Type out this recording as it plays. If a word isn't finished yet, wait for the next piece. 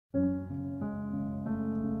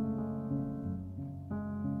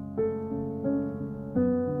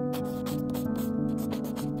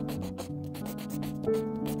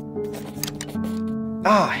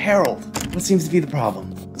Ah, Harold. What seems to be the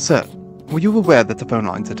problem? Sir, were you aware that the phone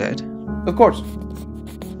lines are dead? Of course.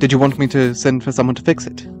 Did you want me to send for someone to fix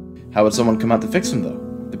it? How would someone come out to fix them,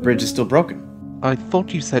 though? The bridge is still broken. I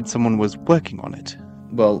thought you said someone was working on it.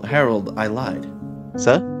 Well, Harold, I lied.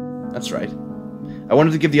 Sir? That's right. I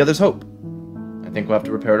wanted to give the others hope. I think we'll have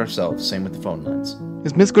to repair it ourselves, same with the phone lines.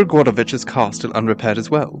 Is Miss Gregorovich's car still unrepaired as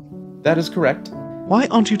well? That is correct. Why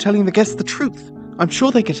aren't you telling the guests the truth? I'm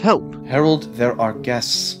sure they could help. Harold, there are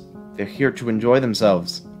guests. They're here to enjoy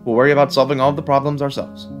themselves. We'll worry about solving all the problems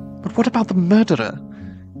ourselves. But what about the murderer?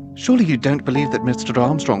 Surely you don't believe that Mr.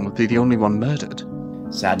 Armstrong would be the only one murdered?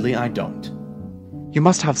 Sadly, I don't. You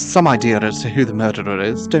must have some idea as to who the murderer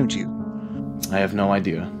is, don't you? I have no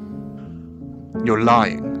idea. You're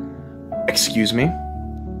lying. Excuse me?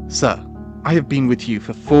 Sir, I have been with you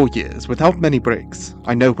for 4 years without many breaks.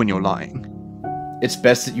 I know when you're lying. It's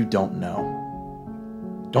best that you don't know.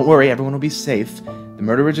 Don't worry, everyone will be safe. The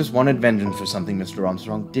murderer just wanted vengeance for something Mr.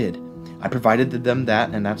 Armstrong did. I provided them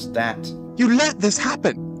that, and that's that. You let this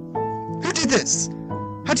happen! Who did this?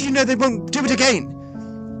 How do you know they won't do it again?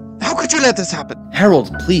 How could you let this happen?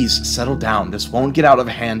 Harold, please settle down. This won't get out of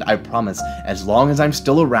hand, I promise. As long as I'm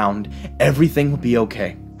still around, everything will be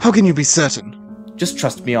okay. How can you be certain? Just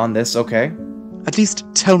trust me on this, okay? At least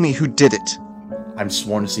tell me who did it. I'm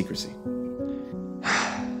sworn to secrecy.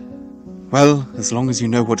 Well, as long as you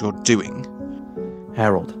know what you're doing.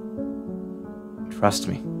 Harold, trust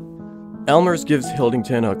me. Elmers gives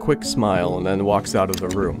Hildington a quick smile and then walks out of the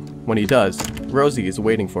room. When he does, Rosie is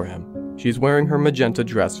waiting for him. She's wearing her magenta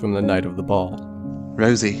dress from the night of the ball.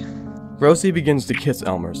 Rosie. Rosie begins to kiss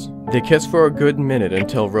Elmers. They kiss for a good minute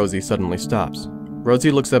until Rosie suddenly stops.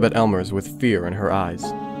 Rosie looks up at Elmers with fear in her eyes.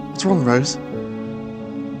 What's wrong, Rose?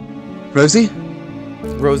 Rosie?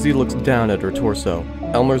 Rosie looks down at her torso.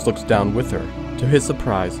 Elmers looks down with her. To his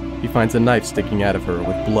surprise, he finds a knife sticking out of her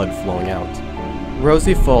with blood flowing out.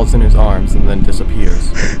 Rosie falls in his arms and then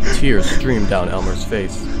disappears. Tears stream down Elmer's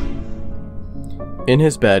face. In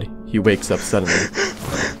his bed, he wakes up suddenly.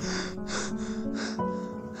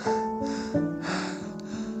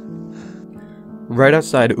 Right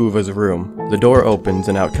outside Uva's room, the door opens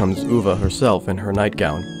and out comes Uva herself in her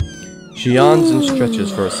nightgown. She yawns and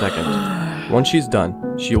stretches for a second. Once she's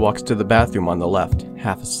done, she walks to the bathroom on the left,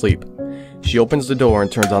 half asleep. She opens the door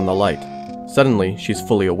and turns on the light. Suddenly, she's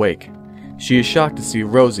fully awake. She is shocked to see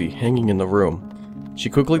Rosie hanging in the room. She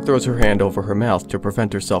quickly throws her hand over her mouth to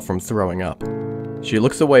prevent herself from throwing up. She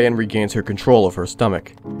looks away and regains her control of her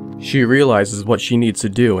stomach. She realizes what she needs to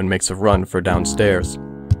do and makes a run for downstairs.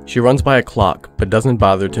 She runs by a clock, but doesn't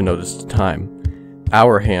bother to notice the time.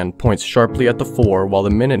 Hour hand points sharply at the 4 while the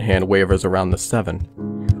minute hand wavers around the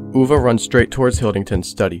 7. Uva runs straight towards Hildington's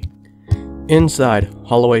study. Inside,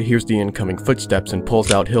 Holloway hears the incoming footsteps and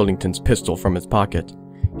pulls out Hildington's pistol from his pocket.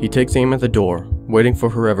 He takes aim at the door, waiting for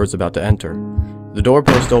whoever's about to enter. The door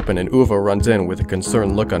bursts open and Uva runs in with a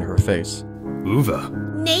concerned look on her face. Uva?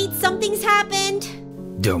 Nate, something's happened.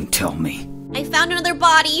 Don't tell me. I found another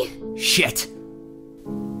body. Shit.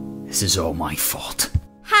 This is all my fault.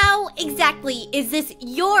 How exactly is this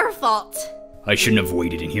your fault? I shouldn't have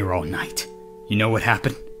waited in here all night. You know what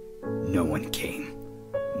happened? No one came.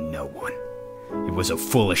 No one. It was a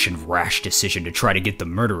foolish and rash decision to try to get the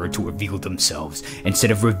murderer to reveal themselves.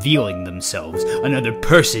 Instead of revealing themselves, another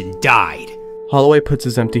person died. Holloway puts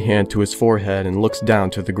his empty hand to his forehead and looks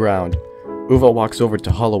down to the ground. Uva walks over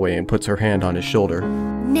to Holloway and puts her hand on his shoulder.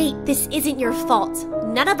 Nate, this isn't your fault.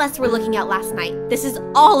 None of us were looking out last night. This is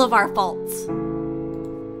all of our faults.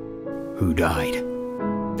 Who died?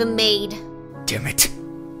 The maid. Damn it.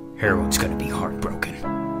 Harold's gonna be heartbroken.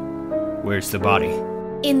 Where's the body?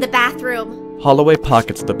 In the bathroom. Holloway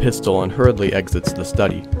pockets the pistol and hurriedly exits the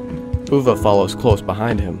study. Uva follows close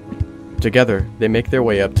behind him. Together, they make their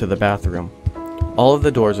way up to the bathroom. All of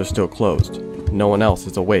the doors are still closed. No one else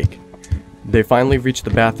is awake. They finally reach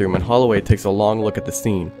the bathroom and Holloway takes a long look at the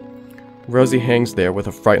scene. Rosie hangs there with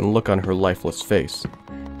a frightened look on her lifeless face.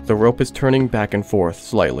 The rope is turning back and forth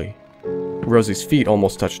slightly. Rosie's feet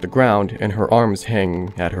almost touch the ground and her arms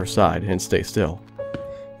hang at her side and stay still.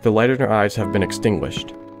 The light in her eyes have been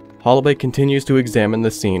extinguished. Holloway continues to examine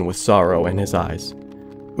the scene with sorrow in his eyes.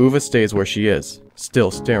 Uva stays where she is, still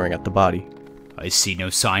staring at the body. I see no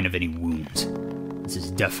sign of any wounds. This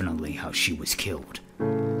is definitely how she was killed.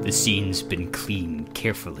 The scene's been cleaned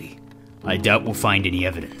carefully. I doubt we'll find any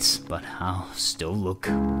evidence, but I'll still look.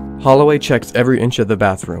 Holloway checks every inch of the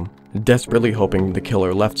bathroom, desperately hoping the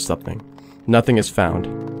killer left something. Nothing is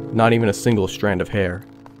found, not even a single strand of hair.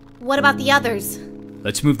 What about the others?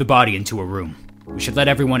 Let's move the body into a room. We should let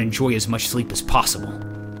everyone enjoy as much sleep as possible.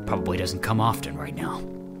 Probably doesn't come often right now.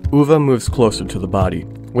 Uva moves closer to the body,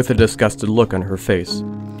 with a disgusted look on her face.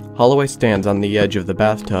 Holloway stands on the edge of the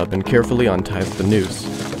bathtub and carefully unties the noose.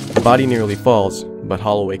 The body nearly falls, but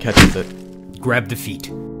Holloway catches it. Grab the feet.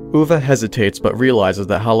 Uva hesitates but realizes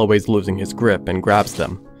that Holloway's losing his grip and grabs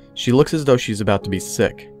them. She looks as though she's about to be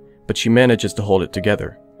sick, but she manages to hold it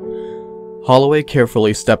together. Holloway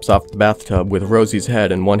carefully steps off the bathtub with Rosie's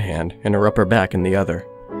head in one hand and her upper back in the other.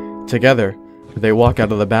 Together, they walk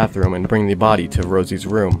out of the bathroom and bring the body to Rosie's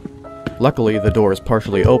room. Luckily, the door is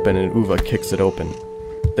partially open and Uva kicks it open.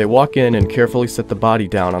 They walk in and carefully set the body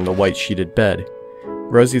down on the white sheeted bed.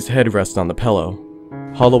 Rosie's head rests on the pillow.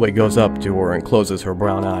 Holloway goes up to her and closes her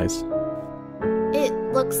brown eyes. It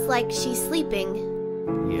looks like she's sleeping.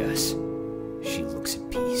 Yes, she looks at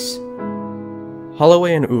peace.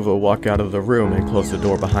 Holloway and Uva walk out of the room and close the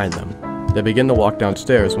door behind them. They begin to walk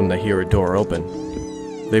downstairs when they hear a door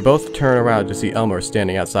open. They both turn around to see Elmers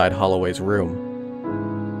standing outside Holloway's room.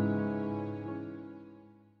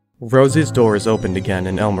 Rosie's door is opened again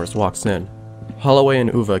and Elmers walks in. Holloway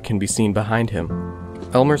and Uva can be seen behind him.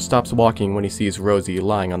 Elmers stops walking when he sees Rosie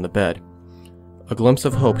lying on the bed. A glimpse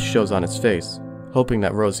of hope shows on his face, hoping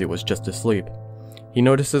that Rosie was just asleep. He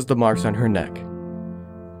notices the marks on her neck.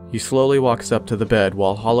 He slowly walks up to the bed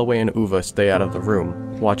while Holloway and Uva stay out of the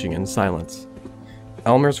room, watching in silence.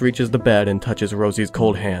 Elmers reaches the bed and touches Rosie's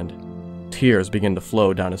cold hand. Tears begin to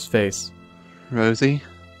flow down his face. Rosie?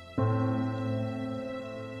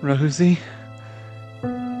 Rosie?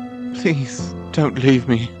 Please, don't leave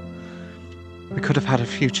me. We could have had a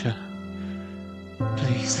future.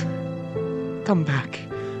 Please, come back.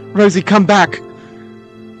 Rosie, come back!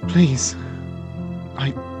 Please.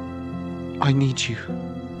 I need you.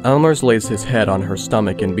 Elmers lays his head on her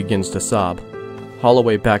stomach and begins to sob.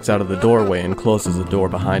 Holloway backs out of the doorway and closes the door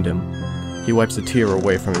behind him. He wipes a tear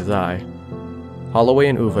away from his eye. Holloway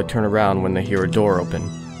and Uva turn around when they hear a door open.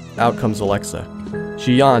 Out comes Alexa.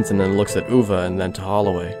 She yawns and then looks at Uva and then to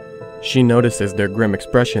Holloway. She notices their grim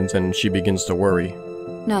expressions and she begins to worry.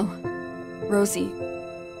 No, Rosie,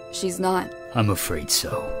 she's not. I'm afraid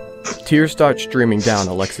so. Tears start streaming down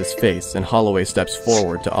Alexa's face and Holloway steps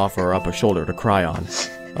forward to offer her up a shoulder to cry on.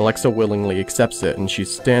 Alexa willingly accepts it and she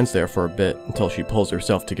stands there for a bit until she pulls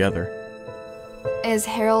herself together. Is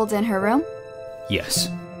Harold in her room? Yes.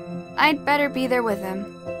 I'd better be there with him.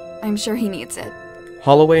 I'm sure he needs it.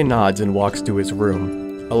 Holloway nods and walks to his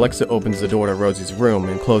room. Alexa opens the door to Rosie's room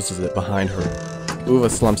and closes it behind her. Uva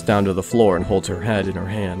slumps down to the floor and holds her head in her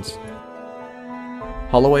hands.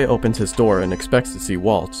 Holloway opens his door and expects to see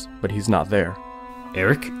Waltz, but he's not there.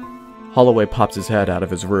 Eric? Holloway pops his head out of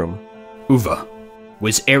his room. Uva,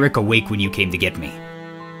 was Eric awake when you came to get me?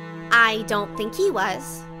 I don't think he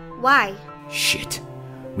was. Why? Shit.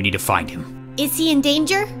 We need to find him. Is he in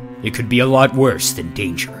danger? It could be a lot worse than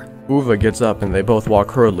danger. Uva gets up and they both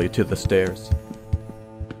walk hurriedly to the stairs.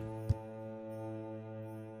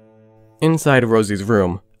 Inside Rosie's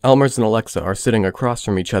room, Elmers and Alexa are sitting across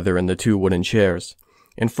from each other in the two wooden chairs.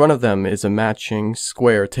 In front of them is a matching,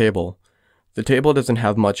 square table. The table doesn't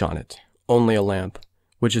have much on it, only a lamp,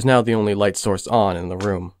 which is now the only light source on in the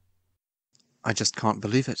room. I just can't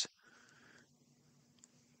believe it.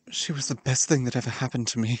 She was the best thing that ever happened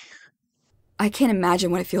to me. I can't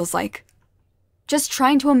imagine what it feels like. Just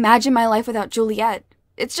trying to imagine my life without Juliet.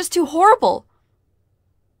 It's just too horrible.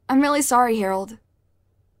 I'm really sorry, Harold.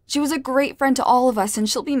 She was a great friend to all of us, and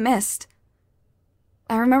she'll be missed.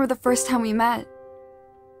 I remember the first time we met.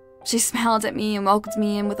 She smiled at me and welcomed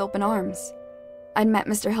me in with open arms. I'd met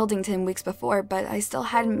Mr. Hildington weeks before, but I still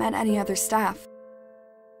hadn't met any other staff.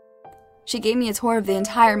 She gave me a tour of the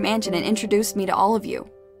entire mansion and introduced me to all of you.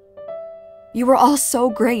 You were all so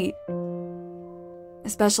great.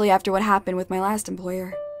 Especially after what happened with my last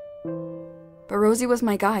employer. But Rosie was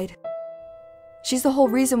my guide. She's the whole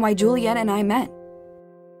reason why Juliet and I met.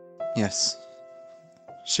 Yes.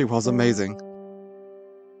 She was amazing.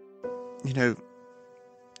 You know,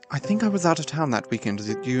 I think I was out of town that weekend as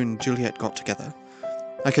you and Juliet got together.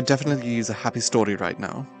 I could definitely use a happy story right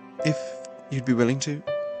now, if you'd be willing to.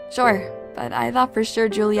 Sure, but I thought for sure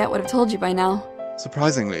Juliet would have told you by now.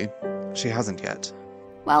 Surprisingly, she hasn't yet.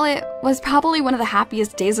 Well, it was probably one of the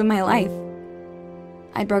happiest days of my life.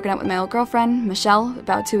 I'd broken up with my old girlfriend, Michelle,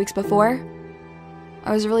 about 2 weeks before.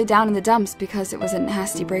 I was really down in the dumps because it was a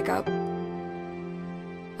nasty breakup.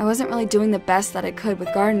 I wasn't really doing the best that I could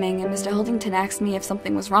with gardening, and Mr. Hildington asked me if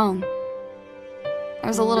something was wrong. I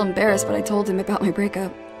was a little embarrassed, but I told him about my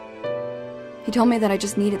breakup. He told me that I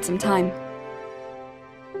just needed some time.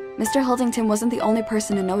 Mr. Hildington wasn't the only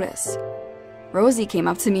person to notice. Rosie came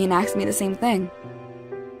up to me and asked me the same thing.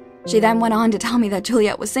 She then went on to tell me that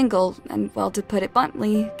Juliet was single, and, well, to put it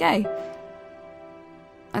bluntly, gay.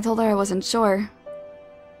 I told her I wasn't sure.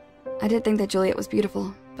 I did think that Juliet was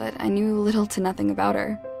beautiful, but I knew little to nothing about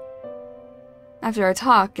her. After our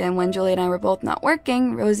talk, and when Juliet and I were both not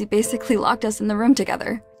working, Rosie basically locked us in the room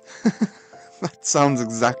together. That sounds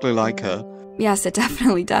exactly like her. Yes, it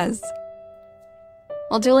definitely does.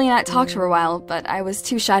 Well, Julie and I talked for a while, but I was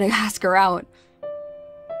too shy to ask her out.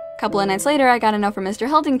 A couple of nights later, I got a note from Mr.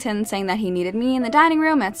 Hildington saying that he needed me in the dining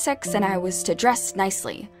room at 6 and I was to dress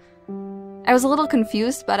nicely. I was a little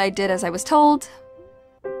confused, but I did as I was told.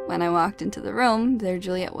 When I walked into the room, there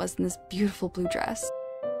Juliet was in this beautiful blue dress.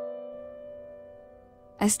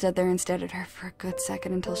 I stood there and stared at her for a good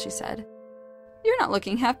second until she said, "You're not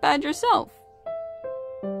looking half bad yourself,"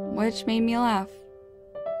 which made me laugh.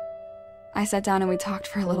 I sat down and we talked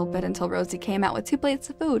for a little bit until Rosie came out with 2 plates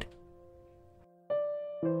of food.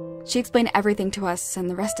 She explained everything to us, and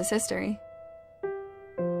the rest is history.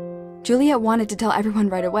 Juliet wanted to tell everyone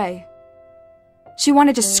right away. She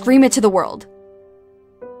wanted to scream it to the world.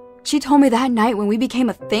 She told me that night when we became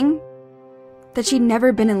a thing that she'd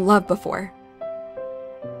never been in love before.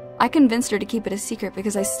 I convinced her to keep it a secret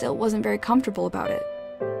because I still wasn't very comfortable about it.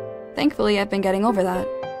 Thankfully, I've been getting over that.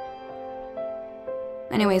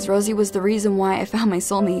 Anyways, Rosie was the reason why I found my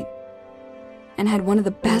soulmate and had one of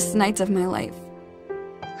the best nights of my life.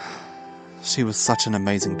 She was such an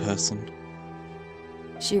amazing person.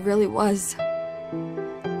 She really was.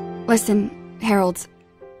 Listen, Harold,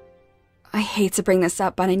 I hate to bring this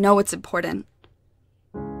up, but I know it's important.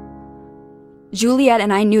 Juliet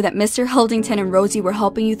and I knew that Mr. Hildington and Rosie were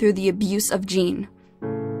helping you through the abuse of Jean.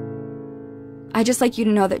 I'd just like you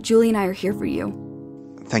to know that Julie and I are here for you.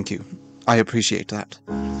 Thank you. I appreciate that.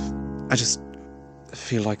 I just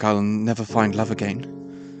feel like I'll never find love again.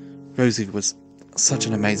 Rosie was such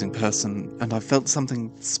an amazing person, and I felt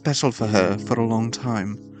something special for her for a long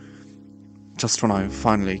time. Just when I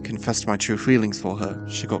finally confessed my true feelings for her,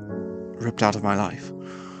 she got ripped out of my life.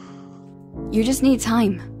 You just need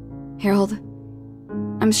time, Harold.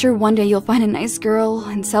 I'm sure one day you'll find a nice girl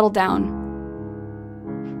and settle down.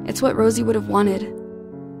 It's what Rosie would have wanted.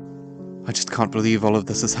 I just can't believe all of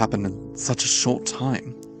this has happened in such a short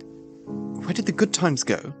time. Where did the good times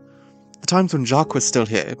go? The times when Jacques was still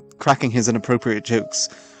here, cracking his inappropriate jokes.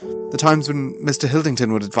 The times when Mr.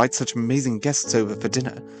 Hildington would invite such amazing guests over for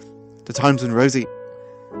dinner. The times when Rosie...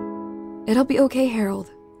 It'll be okay,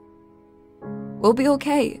 Harold. We'll be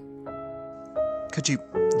okay. Could you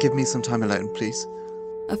give me some time alone, please?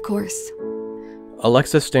 Of course.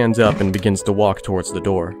 Alexa stands up and begins to walk towards the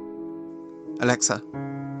door. Alexa.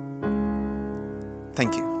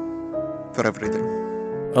 Thank you for everything.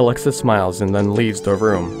 Alexa smiles and then leaves the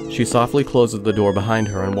room. She softly closes the door behind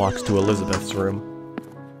her and walks to Elizabeth's room.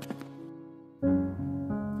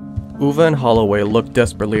 Uva and Holloway look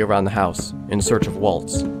desperately around the house, in search of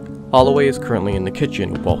Waltz. Holloway is currently in the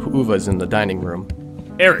kitchen, while Uva is in the dining room.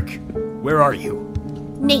 Eric, where are you?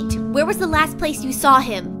 Nate, where was the last place you saw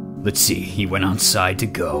him? Let's see, he went outside to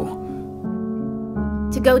go.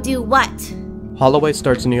 To go do what? Holloway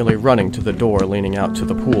starts nearly running to the door leading out to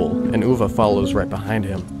the pool, and Uva follows right behind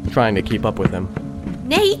him, trying to keep up with him.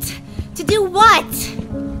 Nate, to do what?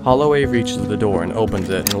 Holloway reaches the door and opens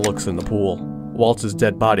it and looks in the pool. Waltz's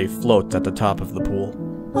dead body floats at the top of the pool.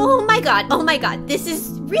 Oh my god, this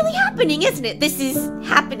is really happening, isn't it? This is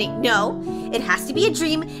happening. No, it has to be a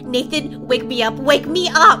dream. Nathan, wake me up, wake me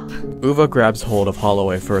up! Uva grabs hold of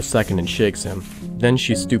Holloway for a second and shakes him. Then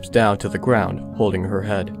she stoops down to the ground, holding her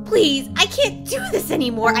head. Please, I can't do this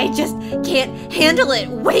anymore. I just can't handle it.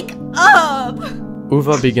 Wake up!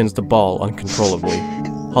 Uva begins to bawl uncontrollably.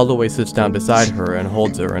 Holloway sits down beside her and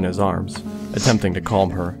holds her in his arms, attempting to calm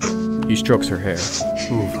her. He strokes her hair.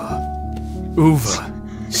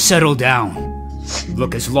 Uva, settle down.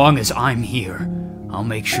 Look, as long as I'm here, I'll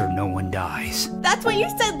make sure no one dies. That's what you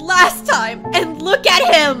said last time, and look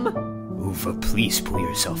at him! Uva, please pull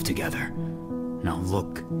yourself together. Now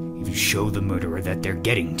look, if you show the murderer that they're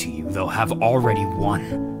getting to you, they'll have already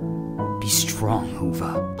won. Be strong,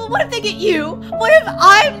 Uva. But what if they get you? What if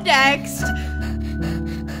I'm next?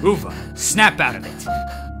 Uva, snap out of it.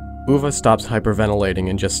 Uva stops hyperventilating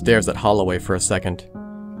and just stares at Holloway for a second.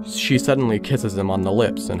 She suddenly kisses him on the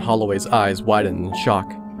lips, and Holloway's eyes widen in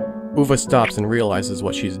shock. Uva stops and realizes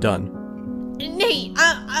what she's done. Nate,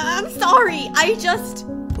 I'm sorry.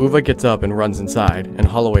 Uva gets up and runs inside, and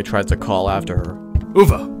Holloway tries to call after her.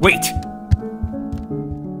 Uva, wait!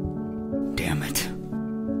 Damn it.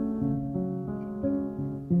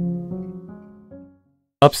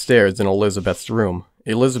 Upstairs in Elizabeth's room,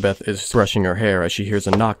 Elizabeth is brushing her hair as she hears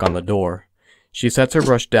a knock on the door. She sets her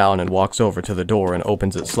brush down and walks over to the door and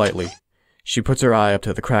opens it slightly. She puts her eye up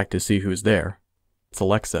to the crack to see who's there. It's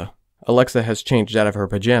Alexa. Alexa has changed out of her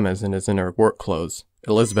pajamas and is in her work clothes.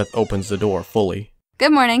 Elizabeth opens the door fully.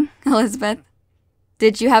 Good morning, Elizabeth.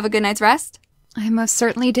 Did you have a good night's rest? I most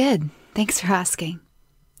certainly did. Thanks for asking.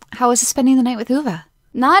 How was it spending the night with Uva?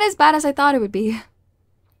 Not as bad as I thought it would be.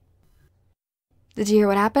 Did you hear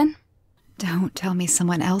what happened? Don't tell me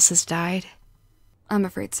someone else has died. I'm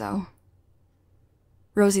afraid so.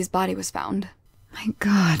 Rosie's body was found. My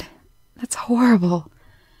God, that's horrible.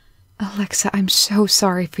 Alexa, I'm so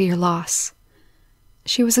sorry for your loss.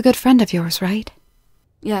 She was a good friend of yours, right?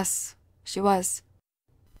 Yes, she was.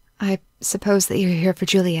 I suppose that you're here for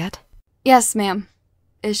Juliet? Yes, ma'am.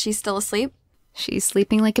 Is she still asleep? She's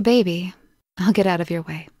sleeping like a baby. I'll get out of your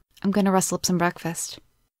way. I'm going to rustle up some breakfast.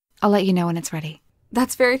 I'll let you know when it's ready.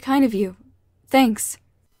 That's very kind of you. Thanks.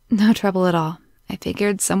 No trouble at all. I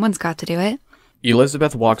figured someone's got to do it.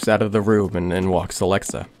 Elizabeth walks out of the room and in walks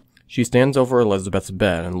Alexa. She stands over Elizabeth's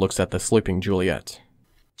bed and looks at the sleeping Juliet.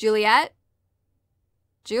 Juliet?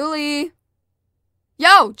 Julie?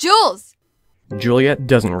 Yo, Jules! Juliet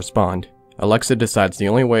doesn't respond. Alexa decides the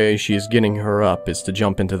only way she's getting her up is to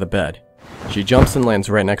jump into the bed. She jumps and lands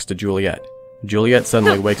right next to Juliet. Juliet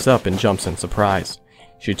suddenly wakes up and jumps in surprise.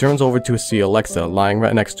 She turns over to see Alexa lying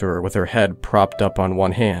right next to her with her head propped up on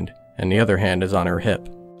one hand, and the other hand is on her hip.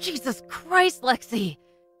 Jesus Christ, Lexi!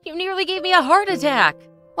 You nearly gave me a heart attack!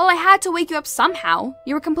 Well, I had to wake you up somehow.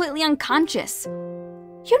 You were completely unconscious.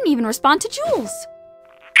 You didn't even respond to Jules.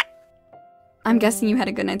 I'm guessing you had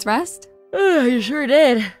a good night's rest? You sure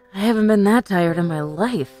did. I haven't been that tired in my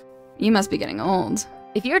life. You must be getting old.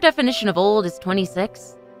 If your definition of old is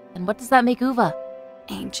 26, then what does that make Uva?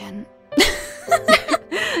 Ancient.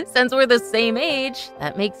 Since we're the same age,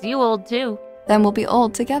 that makes you old too. Then we'll be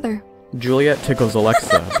old together. Juliet tickles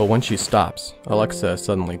Alexa, but when she stops, Alexa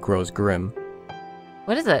suddenly grows grim.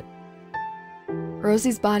 What is it?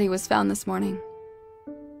 Rosie's body was found this morning.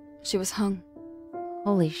 She was hung.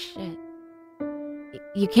 Holy shit.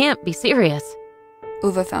 You can't be serious.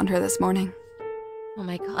 Uva found her this morning. Oh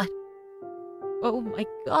my god. Oh my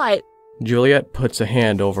god. Juliet puts a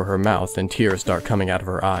hand over her mouth and tears start coming out of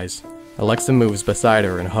her eyes. Alexa moves beside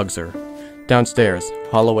her and hugs her. Downstairs,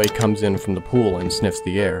 Holloway comes in from the pool and sniffs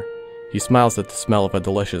the air. He smiles at the smell of a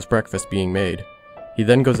delicious breakfast being made. He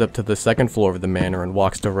then goes up to the second floor of the manor and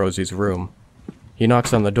walks to Rosie's room. He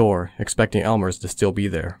knocks on the door, expecting Elmers to still be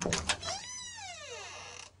there.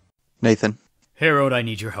 Nathan. Harold, I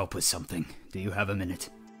need your help with something. Do you have a minute?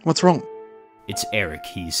 What's wrong? It's Eric.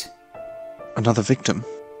 He's... Another victim?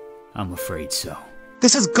 I'm afraid so.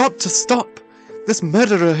 This has got to stop! This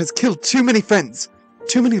murderer has killed too many friends,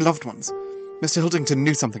 too many loved ones. Mr. Hildington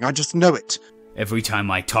knew something, I just know it. Every time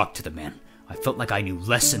I talked to the man, I felt like I knew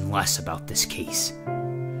less and less about this case.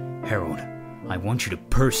 Harold, I want you to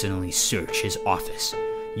personally search his office.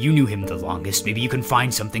 You knew him the longest. Maybe you can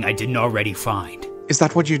find something I didn't already find. Is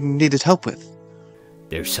that what you needed help with?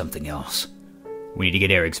 There's something else. We need to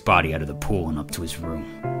get Eric's body out of the pool and up to his room.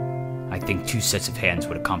 I think 2 sets of hands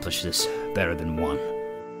would accomplish this better than 1.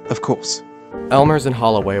 Of course. Elmers and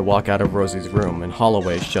Holloway walk out of Rosie's room, and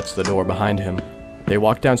Holloway shuts the door behind him. They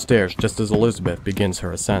walk downstairs just as Elizabeth begins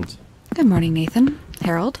her ascent. Good morning, Nathan.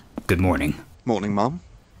 Harold. Good morning. Morning, Mom.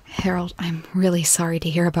 Harold, I'm really sorry to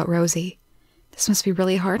hear about Rosie. This must be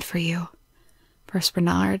really hard for you. First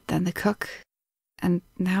Bernard, then the cook, and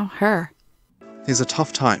now her. These are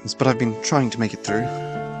tough times, but I've been trying to make it through.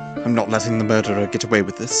 I'm not letting the murderer get away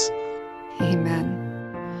with this. Amen.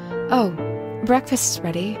 Oh, breakfast's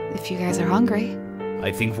ready, if you guys are hungry.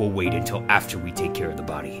 I think we'll wait until after we take care of the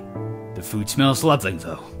body. The food smells lovely,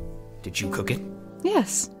 though. Did you cook it?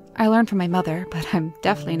 Yes, I learned from my mother, but I'm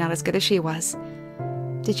definitely not as good as she was.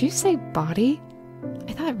 Did you say body?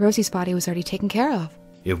 I thought Rosie's body was already taken care of.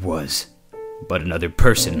 It was. But another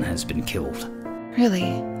person has been killed.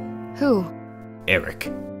 Really? Who?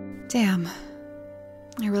 Eric. Damn.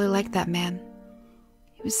 I really liked that man.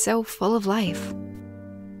 He was so full of life.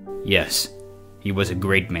 Yes, he was a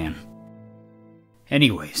great man.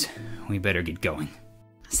 Anyways, we better get going.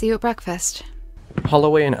 See you at breakfast.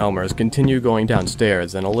 Holloway and Elmers continue going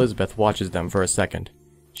downstairs, and Elizabeth watches them for a second.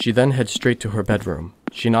 She then heads straight to her bedroom.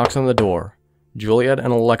 She knocks on the door. Juliet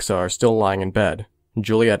and Alexa are still lying in bed.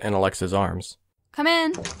 Juliet in Alexa's arms. Come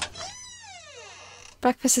in.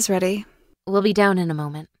 Breakfast is ready. We'll be down in a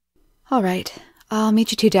moment. All right. I'll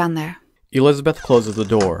meet you 2 down there. Elizabeth closes the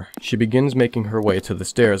door. She begins making her way to the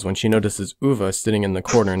stairs when she notices Uva sitting in the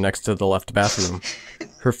corner next to the left bathroom.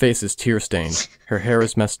 Her face is tear-stained, her hair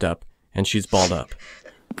is messed up, and she's balled up.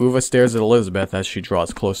 Uva stares at Elizabeth as she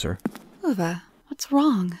draws closer. Uva, what's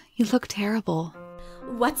wrong? You look terrible.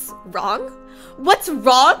 What's wrong? What's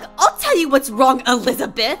wrong? I'll tell you what's wrong,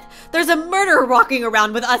 Elizabeth. There's a murderer walking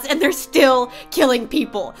around with us and they're still killing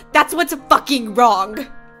people. That's what's fucking wrong.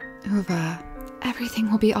 Uva,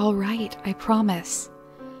 everything will be all right, I promise.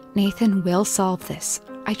 Nathan will solve this.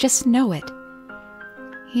 I just know it.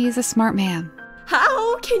 He's a smart man.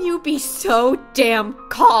 How can you be so damn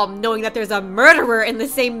calm knowing that there's a murderer in the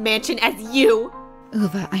same mansion as you?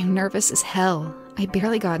 Uva, I'm nervous as hell. I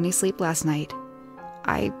barely got any sleep last night.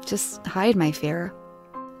 I just hide my fear.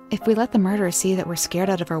 If we let the murderers see that we're scared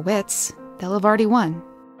out of our wits, they'll have already won.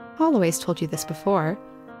 Holloway's told you this before.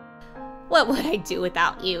 What would I do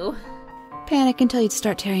without you? Panic until you'd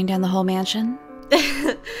start tearing down the whole mansion?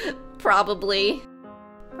 Probably.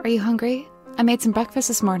 Are you hungry? I made some breakfast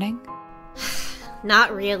this morning.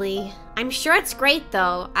 Not really. I'm sure it's great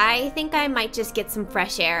though. I think I might just get some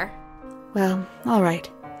fresh air. Well, alright.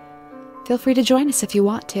 Feel free to join us if you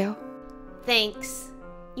want to. Thanks.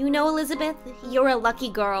 You know, Elizabeth, you're a lucky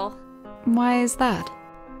girl. Why is that?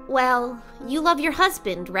 Well, you love your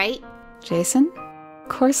husband, right? Jason? Of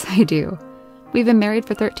course I do. We've been married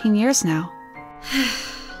for 13 years now.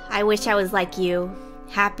 I wish I was like you.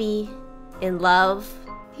 Happy, in love.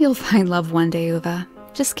 You'll find love one day, Uva.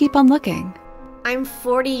 Just keep on looking. I'm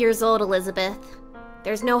 40 years old, Elizabeth.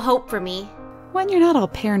 There's no hope for me. When you're not all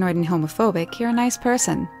paranoid and homophobic, you're a nice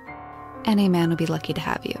person. Any man would be lucky to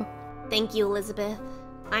have you. Thank you, Elizabeth.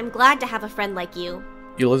 I'm glad to have a friend like you.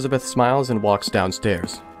 Elizabeth smiles and walks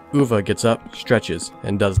downstairs. Uva gets up, stretches,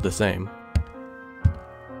 and does the same.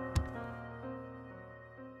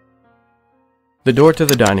 The door to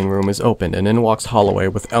the dining room is opened and in walks Holloway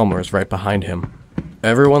with Elmers right behind him.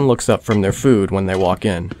 Everyone looks up from their food when they walk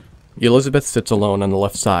in. Elizabeth sits alone on the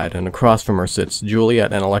left side, and across from her sits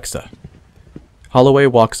Juliet and Alexa. Holloway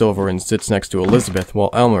walks over and sits next to Elizabeth while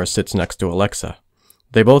Elmers sits next to Alexa.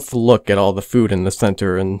 They both look at all the food in the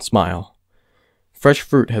center and smile. Fresh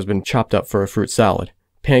fruit has been chopped up for a fruit salad,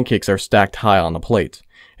 pancakes are stacked high on the plate,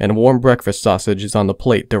 and warm breakfast sausage is on the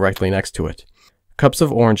plate directly next to it. Cups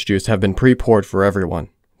of orange juice have been pre-poured for everyone.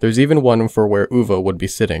 There's even one for where Uva would be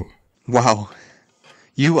sitting. Wow.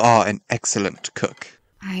 You are an excellent cook.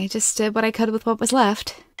 I just did what I could with what was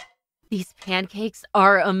left. These pancakes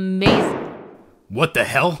are amazing. What the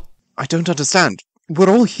hell? I don't understand. We're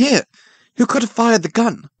all here. Who could have fired the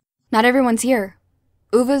gun? Not everyone's here.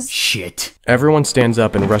 Uva's... Shit. Everyone stands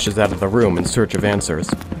up and rushes out of the room in search of answers.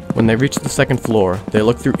 When they reach the second floor, they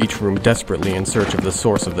look through each room desperately in search of the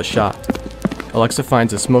source of the shot. Alexa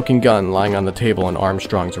finds a smoking gun lying on the table in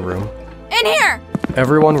Armstrong's room. In here!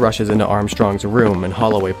 Everyone rushes into Armstrong's room and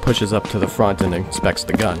Holloway pushes up to the front and inspects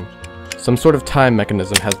the gun. Some sort of time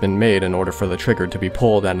mechanism has been made in order for the trigger to be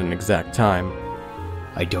pulled at an exact time.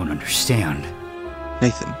 I don't understand.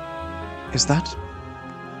 Nathan, is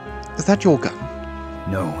that your gun?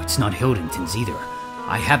 No, it's not Hildington's either.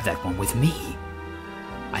 I have that one with me.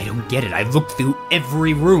 I don't get it. I looked through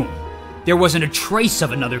every room. There wasn't a trace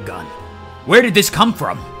of another gun. Where did this come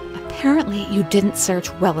from? Apparently you didn't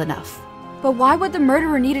search well enough. But why would the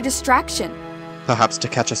murderer need a distraction? Perhaps to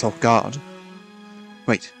catch us off guard.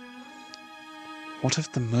 Wait. What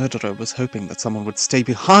if the murderer was hoping that someone would stay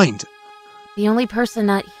behind? The only person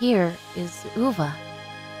not here is Uva.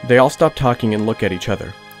 They all stop talking and look at each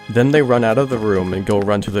other. Then they run out of the room and go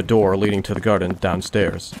run to the door leading to the garden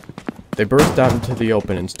downstairs. They burst out into the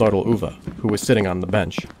open and startle Uva, who was sitting on the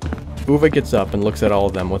bench. Uva gets up and looks at all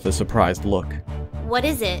of them with a surprised look. What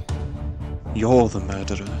is it? You're the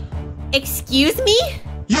murderer. Excuse me?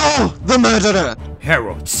 You're the murderer!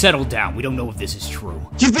 Harold, settle down. We don't know if this is true.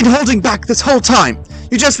 You've been holding back this whole time!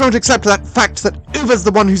 You just won't accept that fact that Uva's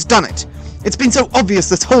the one who's done it! It's been so obvious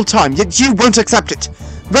this whole time, yet you won't accept it!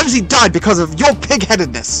 Rosie died because of your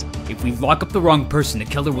pig-headedness! If we lock up the wrong person, the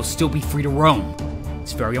killer will still be free to roam.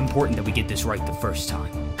 It's very important that we get this right the first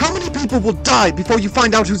time. How many people will die before you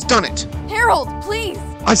find out who's done it? Harold, please!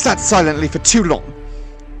 I sat silently for too long.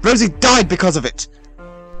 Rosie died because of it!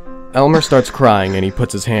 Elmer starts crying and he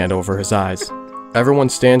puts his hand over his eyes. Everyone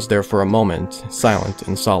stands there for a moment, silent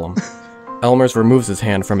and solemn. Elmers removes his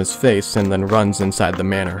hand from his face and then runs inside the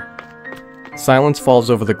manor. Silence falls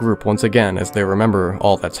over the group once again as they remember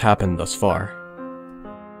all that's happened thus far.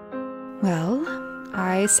 Well,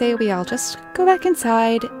 I say we all just go back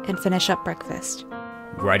inside and finish up breakfast.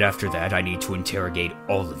 Right after that, I need to interrogate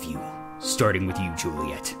all of you, starting with you,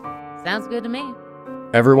 Juliet. Sounds good to me.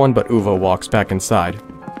 Everyone but Uva walks back inside.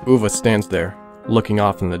 Uva stands there, looking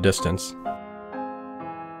off in the distance.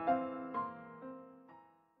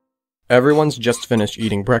 Everyone's just finished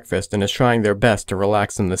eating breakfast and is trying their best to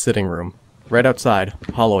relax in the sitting room. Right outside,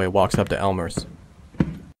 Holloway walks up to Elmers.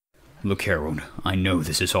 Look, Harold, I know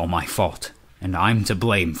this is all my fault. and I'm to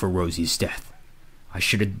blame for Rosie's death. I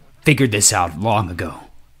should have figured this out long ago.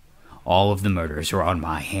 All of the murders are on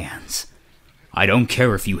my hands. I don't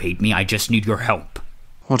care if you hate me, I just need your help.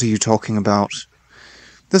 What are you talking about?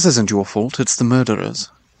 This isn't your fault, it's the murderers.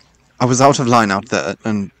 I was out of line out there,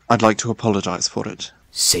 and I'd like to apologize for it.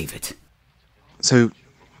 Save it. So,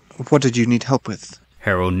 what did you need help with?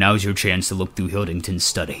 Harold, now's your chance to look through Hildington's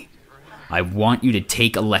study. I want you to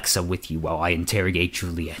take Alexa with you while I interrogate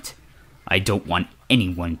Juliet. I don't want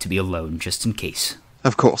anyone to be alone, just in case.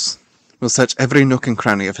 Of course. We'll search every nook and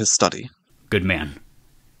cranny of his study. Good man.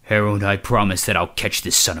 Harold, I promise that I'll catch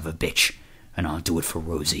this son of a bitch, and I'll do it for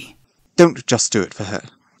Rosie. Don't just do it for her.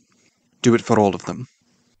 Do it for all of them.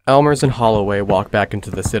 Elmers and Holloway walk back into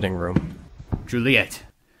the sitting room. Juliet,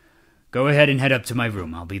 go ahead and head up to my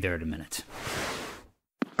room. I'll be there in a minute.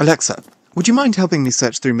 Alexa, would you mind helping me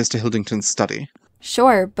search through Mr. Hildington's study?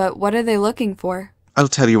 Sure, but what are they looking for? I'll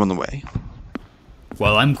tell you on the way.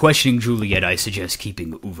 While I'm questioning Juliet, I suggest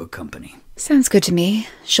keeping Uva company. Sounds good to me.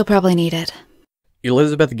 She'll probably need it.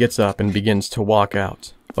 Elizabeth gets up and begins to walk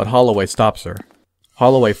out, but Holloway stops her.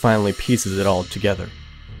 Holloway finally pieces it all together.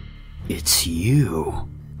 It's you.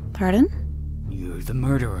 Pardon? You're the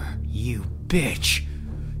murderer, you bitch.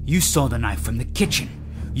 You stole the knife from the kitchen.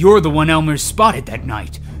 You're the one Elmers spotted that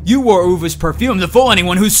night. You wore Uva's perfume to fool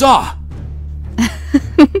anyone who saw.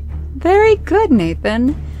 Very good,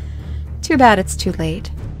 Nathan. Too bad it's too late.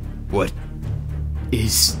 What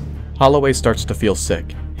is... Holloway starts to feel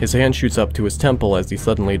sick. His hand shoots up to his temple as he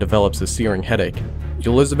suddenly develops a searing headache.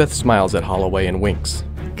 Elizabeth smiles at Holloway and winks.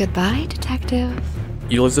 Goodbye, detective.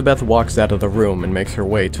 Elizabeth walks out of the room and makes her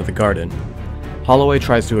way to the garden. Holloway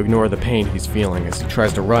tries to ignore the pain he's feeling as he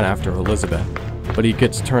tries to run after Elizabeth, but he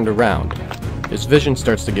gets turned around. His vision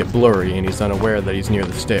starts to get blurry and he's unaware that he's near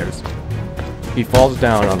the stairs. He falls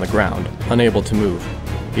down on the ground, unable to move.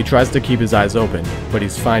 He tries to keep his eyes open, but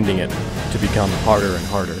he's finding it to become harder and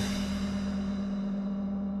harder.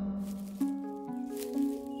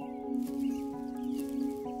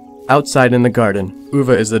 Outside in the garden,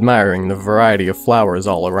 Uva is admiring the variety of flowers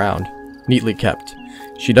all around, neatly kept.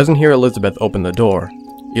 She doesn't hear Elizabeth open the door.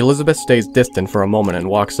 Elizabeth stays distant for a moment and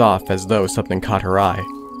walks off as though something caught her eye.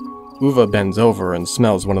 Uva bends over and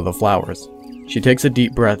smells one of the flowers. She takes a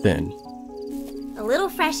deep breath in. A little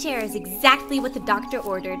fresh air is exactly what the doctor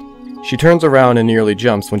ordered. She turns around and nearly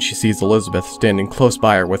jumps when she sees Elizabeth standing close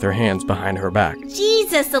by her with her hands behind her back.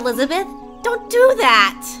 Jesus, Elizabeth! Don't do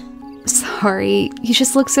that! Sorry, you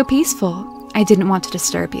just look so peaceful. I didn't want to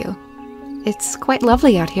disturb you. It's quite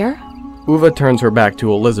lovely out here. Uva turns her back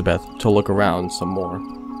to Elizabeth to look around some more.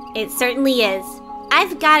 It certainly is.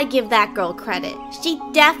 I've gotta give that girl credit. She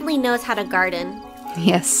definitely knows how to garden.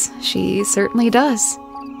 Yes, she certainly does.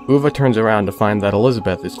 Uva turns around to find that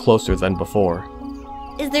Elizabeth is closer than before.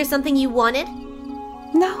 Is there something you wanted?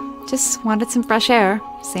 No, just wanted some fresh air,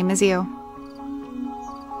 same as you.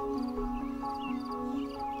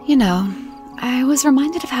 You know, I was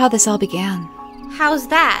reminded of how this all began. How's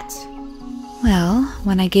that? Well,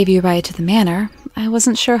 when I gave you a ride to the manor, I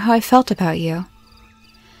wasn't sure how I felt about you.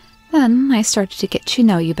 Then I started to get to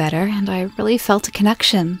know you better, and I really felt a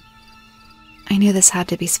connection. I knew this had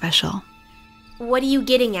to be special. What are you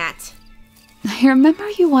getting at? I remember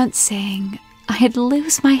you once saying, I'd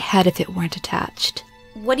lose my head if it weren't attached.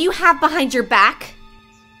 What do you have behind your back?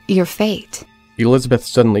 Your fate. Elizabeth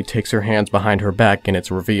suddenly takes her hands behind her back and it's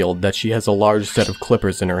revealed that she has a large set of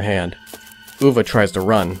clippers in her hand. Uva tries to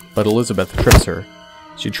run, but Elizabeth trips her.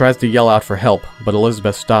 She tries to yell out for help, but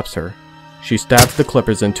Elizabeth stops her. She stabs the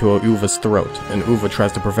clippers into Uva's throat, and Uva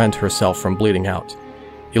tries to prevent herself from bleeding out.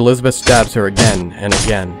 Elizabeth stabs her again and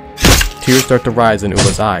again. Tears start to rise in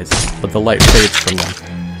Uva's eyes, but the light fades from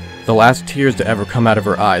them. The last tears to ever come out of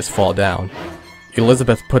her eyes fall down.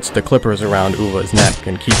 Elizabeth puts the clippers around Uva's neck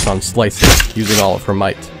and keeps on slicing, using all of her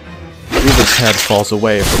might. Uva's head falls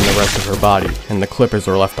away from the rest of her body, and the clippers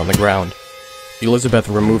are left on the ground. Elizabeth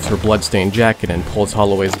removes her blood-stained jacket and pulls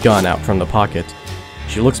Holloway's gun out from the pocket.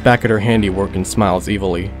 She looks back at her handiwork and smiles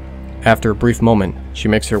evilly. After a brief moment, she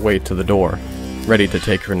makes her way to the door, ready to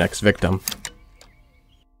take her next victim.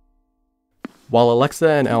 While Alexa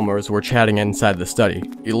and Elmers were chatting inside the study,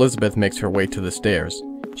 Elizabeth makes her way to the stairs.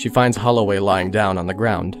 She finds Holloway lying down on the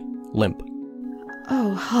ground, limp.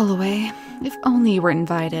 Oh, Holloway, if only you were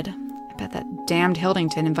invited. I bet that damned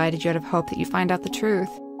Hildington invited you out of hope that you find out the truth.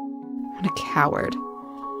 What a coward.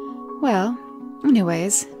 Well,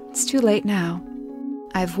 anyways, it's too late now.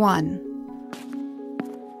 I've won.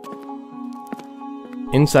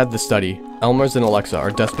 Inside the study, Elmers and Alexa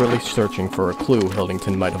are desperately searching for a clue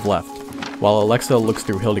Hildington might have left. While Alexa looks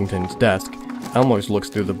through Hildington's desk, Elmers looks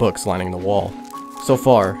through the books lining the wall. So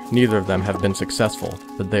far, neither of them have been successful,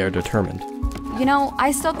 but they are determined. You know,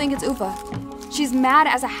 I still think it's Uva. She's mad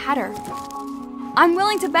as a hatter. I'm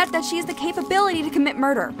willing to bet that she has the capability to commit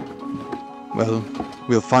murder. Well,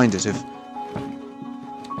 we'll find it if...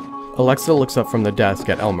 Alexa looks up from the desk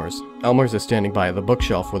at Elmers. Elmers is standing by the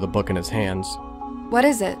bookshelf with a book in his hands. What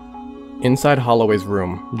is it? Inside Holloway's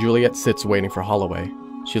room, Juliet sits waiting for Holloway.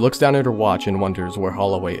 She looks down at her watch and wonders where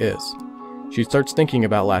Holloway is. She starts thinking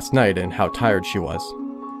about last night and how tired she was.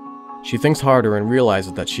 She thinks harder and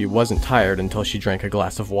realizes that she wasn't tired until she drank a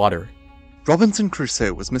glass of water. Robinson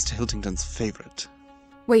Crusoe was Mr. Hildington's favorite.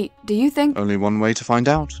 Wait, do you think... Only one way to find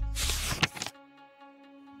out.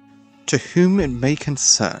 To whom it may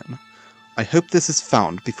concern, I hope this is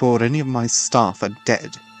found before any of my staff are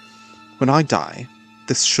dead. When I die,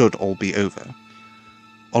 this should all be over.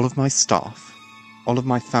 All of my staff, all of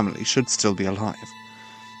my family should still be alive.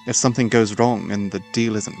 If something goes wrong and the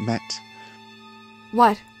deal isn't met...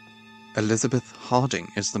 What? Elizabeth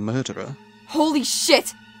Harding is the murderer. Holy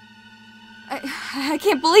shit! I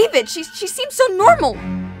can't believe it! She seems so normal!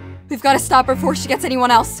 We've got to stop her before she gets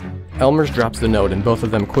anyone else. Elmers drops the note and both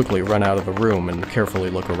of them quickly run out of the room and carefully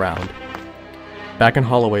look around. Back in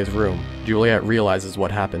Holloway's room, Juliet realizes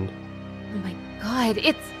what happened. Oh my god,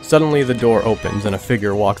 it's... Suddenly the door opens and a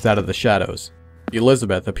figure walks out of the shadows.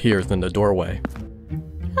 Elizabeth appears in the doorway.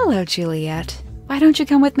 Hello, Juliet. Why don't you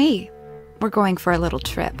come with me? We're going for a little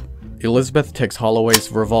trip. Elizabeth takes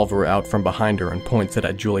Holloway's revolver out from behind her and points it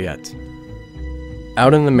at Juliet.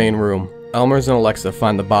 Out in the main room, Elmers and Alexa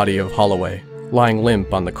find the body of Holloway, lying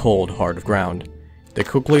limp on the cold, hard ground. They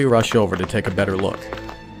quickly rush over to take a better look.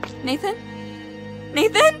 Nathan?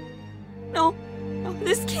 Nathan? No,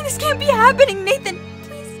 this can't be happening, Nathan!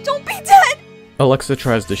 Please, don't be dead! Alexa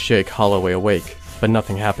tries to shake Holloway awake, but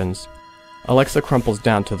nothing happens. Alexa crumples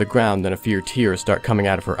down to the ground and a few tears start coming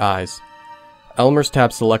out of her eyes. Elmers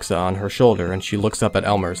taps Alexa on her shoulder and she looks up at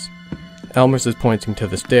Elmers. Elmers is pointing to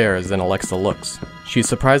the stairs and Alexa looks. She's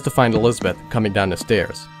surprised to find Elizabeth coming down the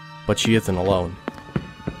stairs, but she isn't alone.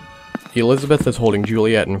 Elizabeth is holding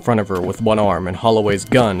Juliet in front of her with one arm and Holloway's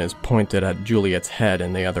gun is pointed at Juliet's head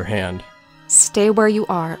in the other hand. Stay where you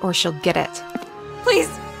are or she'll get it. Please,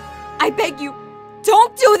 I beg you,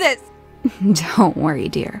 don't do this! Don't worry,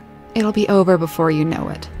 dear. It'll be over before you know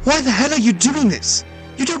it. Why the hell are you doing this?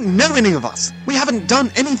 You don't know any of us. We haven't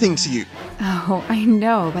done anything to you. Oh, I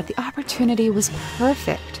know, but the opportunity was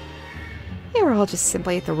perfect. You were all just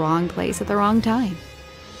simply at the wrong place at the wrong time.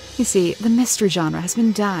 You see, the mystery genre has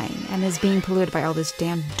been dying and is being polluted by all those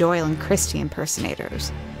damn Doyle and Christie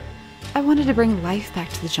impersonators. I wanted to bring life back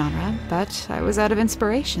to the genre, but I was out of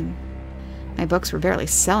inspiration. My books were barely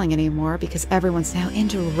selling anymore because everyone's now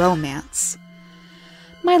into romance.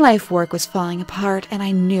 My life work was falling apart and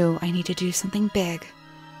I knew I needed to do something big.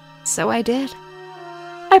 So I did.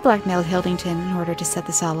 I blackmailed Hildington in order to set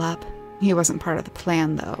this all up. He wasn't part of the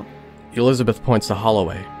plan, though. Elizabeth points to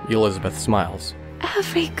Holloway. Elizabeth smiles.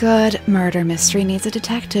 Every good murder mystery needs a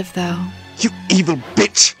detective, though. You evil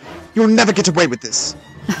bitch! You'll never get away with this!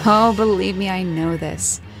 Oh, believe me, I know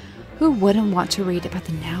this. Who wouldn't want to read about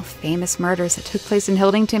the now famous murders that took place in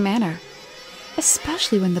Hildington Manor?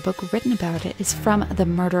 Especially when the book written about it is from the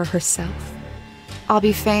murderer herself. I'll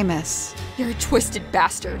be famous. You're a twisted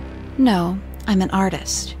bastard. No, I'm an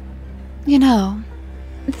artist. You know,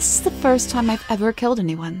 this is the first time I've ever killed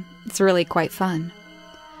anyone. It's really quite fun.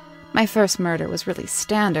 My first murder was really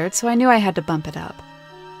standard, so I knew I had to bump it up.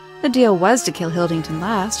 The deal was to kill Hildington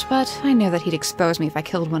last, but I knew that he'd expose me if I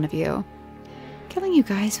killed one of you. Killing you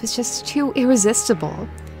guys was just too irresistible.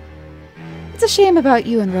 It's a shame about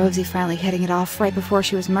you and Rosie finally hitting it off right before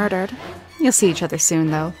she was murdered. You'll see each other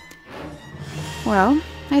soon, though. Well,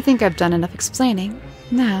 I think I've done enough explaining.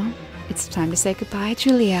 Now, it's time to say goodbye,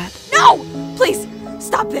 Juliet. No! Please,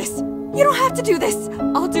 stop this! You don't have to do this!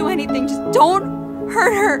 I'll do anything, just don't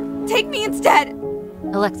hurt her! Take me instead!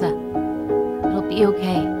 Alexa, it'll be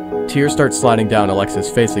okay. Tears start sliding down Alexa's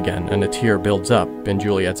face again, and a tear builds up in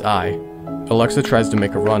Juliet's eye. Alexa tries to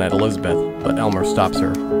make a run at Elizabeth, but Elmer stops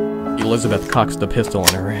her. Elizabeth cocks the pistol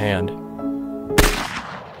in her hand.